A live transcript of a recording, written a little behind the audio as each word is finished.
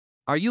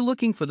Are you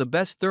looking for the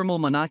best thermal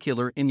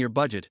monocular in your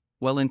budget?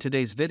 Well, in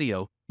today's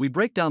video, we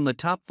break down the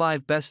top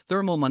 5 best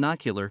thermal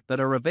monocular that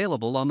are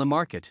available on the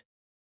market.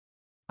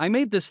 I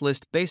made this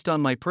list based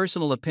on my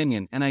personal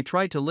opinion, and I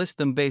tried to list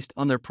them based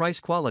on their price,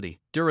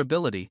 quality,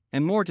 durability,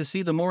 and more to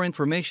see the more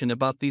information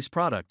about these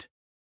products.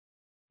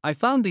 I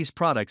found these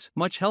products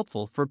much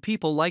helpful for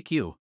people like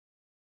you.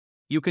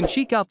 You can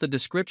check out the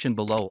description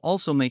below.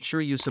 Also make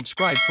sure you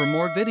subscribe for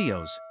more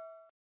videos.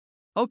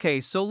 Okay,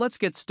 so let's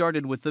get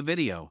started with the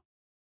video.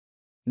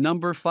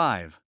 Number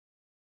 5.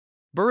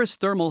 Burris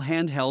Thermal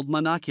Handheld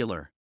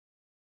Monocular.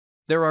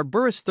 There are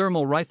Burris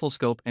thermal rifle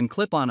scope and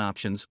clip-on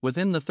options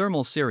within the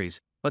thermal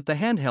series, but the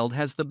handheld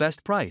has the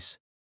best price.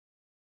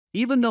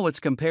 Even though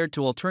it's compared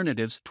to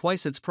alternatives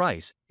twice its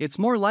price, it's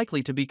more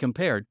likely to be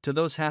compared to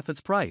those half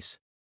its price.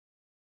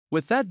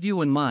 With that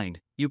view in mind,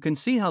 you can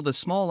see how the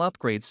small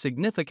upgrades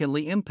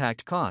significantly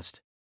impact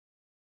cost.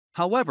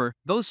 However,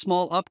 those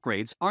small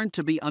upgrades aren't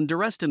to be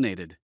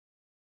underestimated.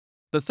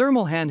 The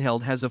thermal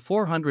handheld has a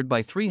 400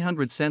 by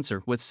 300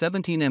 sensor with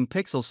 17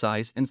 pixel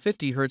size and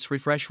 50 Hz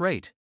refresh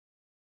rate.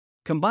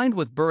 Combined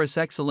with Burris'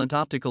 excellent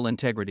optical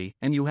integrity,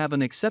 and you have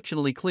an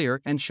exceptionally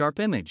clear and sharp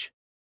image.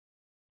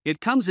 It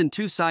comes in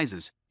two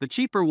sizes, the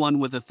cheaper one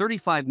with a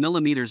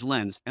 35mm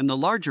lens and the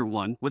larger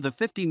one with a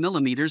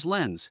 50mm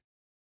lens.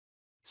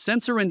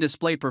 Sensor and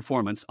display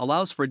performance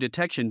allows for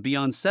detection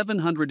beyond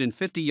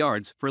 750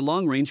 yards for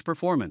long-range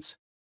performance.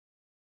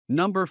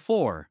 Number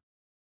 4.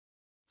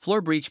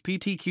 FLIR Breach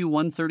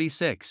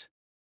PTQ136.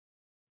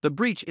 The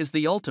Breach is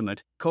the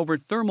ultimate,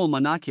 covert thermal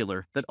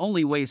monocular that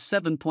only weighs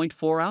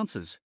 7.4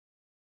 ounces.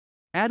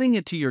 Adding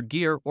it to your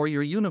gear or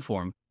your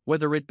uniform,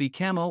 whether it be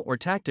camo or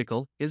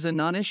tactical, is a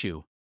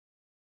non-issue.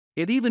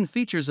 It even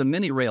features a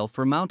mini rail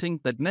for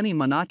mounting that many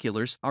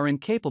monoculars are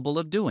incapable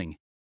of doing.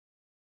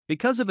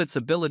 Because of its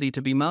ability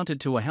to be mounted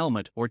to a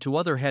helmet or to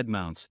other head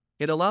mounts,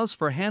 it allows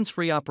for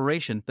hands-free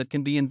operation that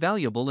can be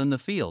invaluable in the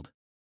field.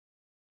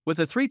 With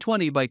a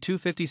 320 by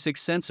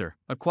 256 sensor,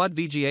 a quad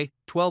VGA,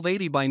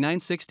 1280 by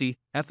 960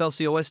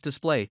 FLCOS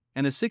display,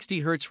 and a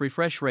 60 Hz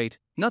refresh rate,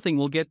 nothing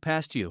will get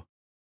past you.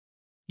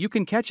 You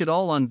can catch it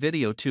all on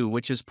video too,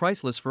 which is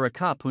priceless for a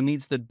cop who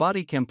needs that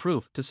body cam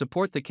proof to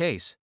support the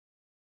case.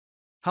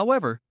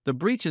 However, the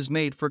Breach is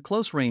made for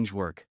close-range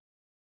work.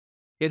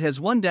 It has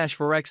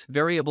 1-4x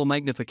variable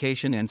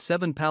magnification and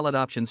 7 palette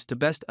options to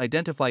best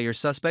identify your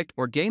suspect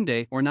or game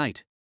day or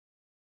night.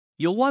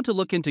 You'll want to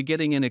look into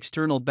getting an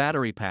external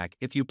battery pack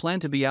if you plan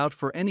to be out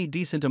for any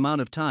decent amount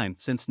of time,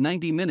 since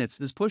 90 minutes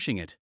is pushing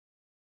it.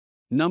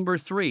 Number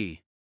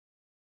 3.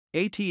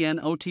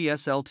 ATN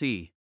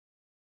OTSLT.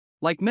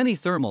 Like many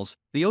thermals,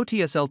 the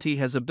OTSLT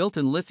has a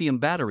built-in lithium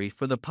battery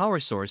for the power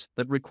source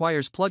that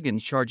requires plug-in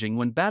charging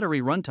when battery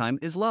runtime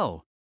is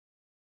low.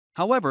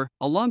 However,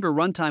 a longer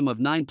runtime of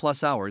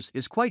 9+ hours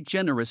is quite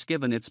generous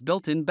given its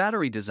built-in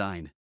battery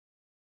design.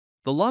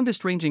 The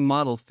longest-ranging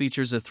model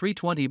features a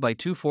 320 by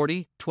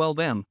 240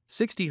 12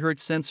 60 Hz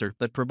sensor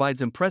that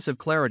provides impressive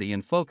clarity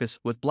and focus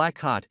with black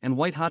hot and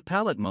white hot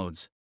palette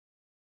modes.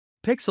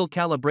 Pixel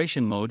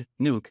calibration mode,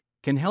 NUC,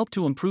 can help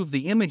to improve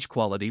the image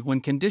quality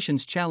when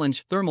conditions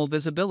challenge thermal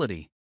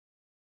visibility.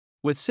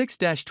 With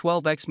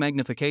 6-12x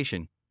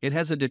magnification, it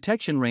has a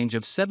detection range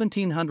of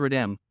 1700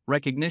 m,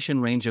 recognition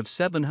range of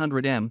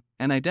 700 m,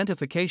 and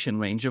identification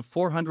range of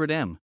 400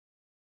 m.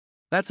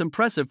 That's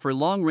impressive for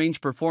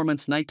long-range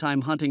performance,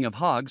 nighttime hunting of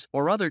hogs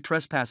or other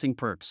trespassing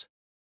perps.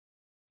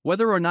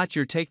 Whether or not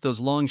you take those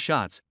long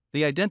shots,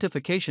 the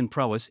identification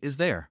prowess is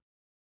there.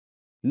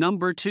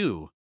 Number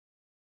 2.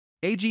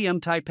 AGM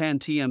Taipan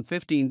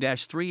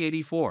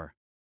TM15-384.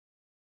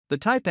 The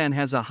Taipan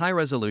has a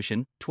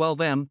high-resolution,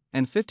 12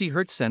 and 50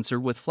 Hz sensor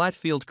with flat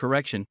field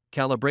correction,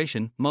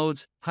 calibration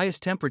modes,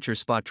 highest temperature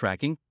spot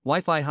tracking,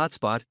 Wi-Fi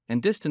hotspot,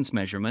 and distance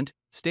measurement,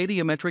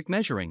 stadiometric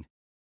measuring.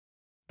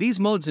 These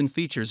modes and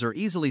features are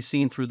easily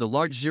seen through the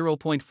large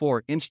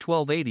 0.4-inch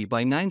 1280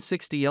 by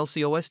 960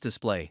 LCOS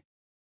display.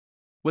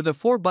 With a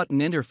 4-button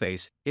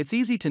interface, it's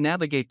easy to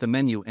navigate the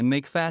menu and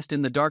make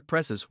fast-in-the-dark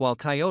presses while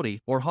coyote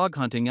or hog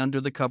hunting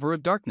under the cover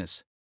of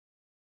darkness.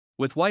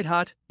 With white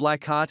hot,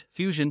 black hot,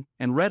 fusion,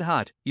 and red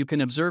hot, you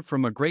can observe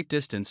from a great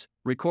distance,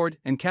 record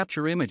and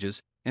capture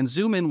images, and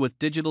zoom in with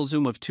digital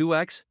zoom of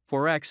 2x,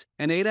 4x,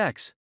 and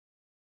 8x.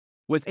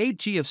 With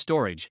 8GB of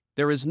storage,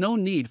 there is no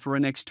need for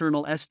an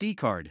external SD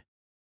card.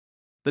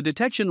 The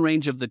detection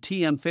range of the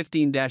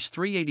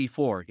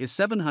TM15-384 is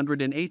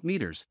 708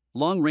 meters,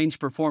 long-range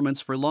performance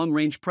for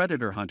long-range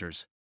predator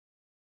hunters.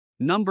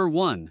 Number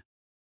 1.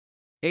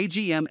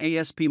 AGM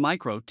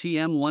Asp-Micro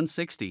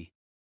TM160.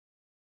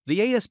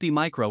 The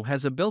Asp-Micro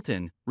has a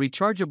built-in,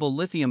 rechargeable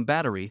lithium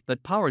battery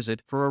that powers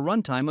it for a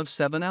runtime of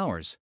 7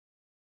 hours.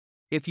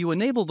 If you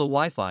enable the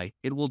Wi-Fi,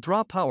 it will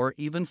draw power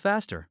even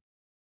faster.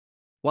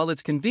 While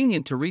it's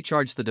convenient to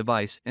recharge the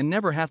device and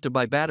never have to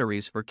buy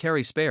batteries or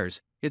carry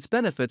spares, its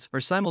benefits are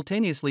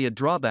simultaneously a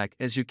drawback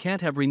as you can't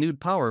have renewed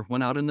power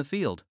when out in the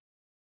field.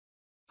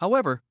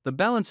 However, the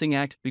balancing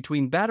act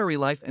between battery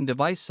life and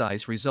device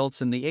size results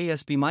in the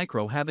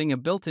Asp-Micro having a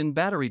built-in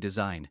battery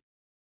design.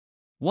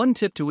 One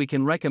tip we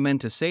can recommend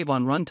to save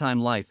on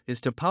runtime life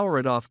is to power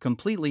it off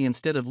completely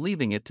instead of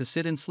leaving it to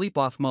sit in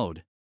sleep-off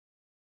mode.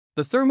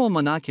 The thermal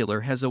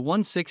monocular has a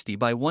 160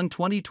 by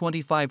 120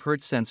 25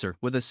 Hz sensor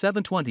with a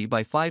 720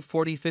 by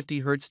 540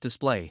 50 Hz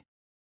display.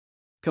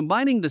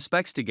 Combining the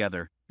specs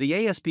together, the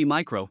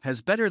Asp-Micro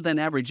has better than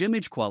average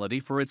image quality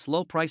for its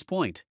low price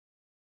point.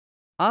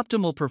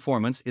 Optimal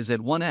performance is at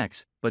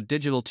 1x, but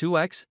digital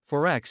 2x,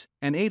 4x,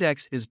 and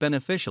 8x is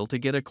beneficial to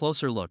get a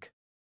closer look.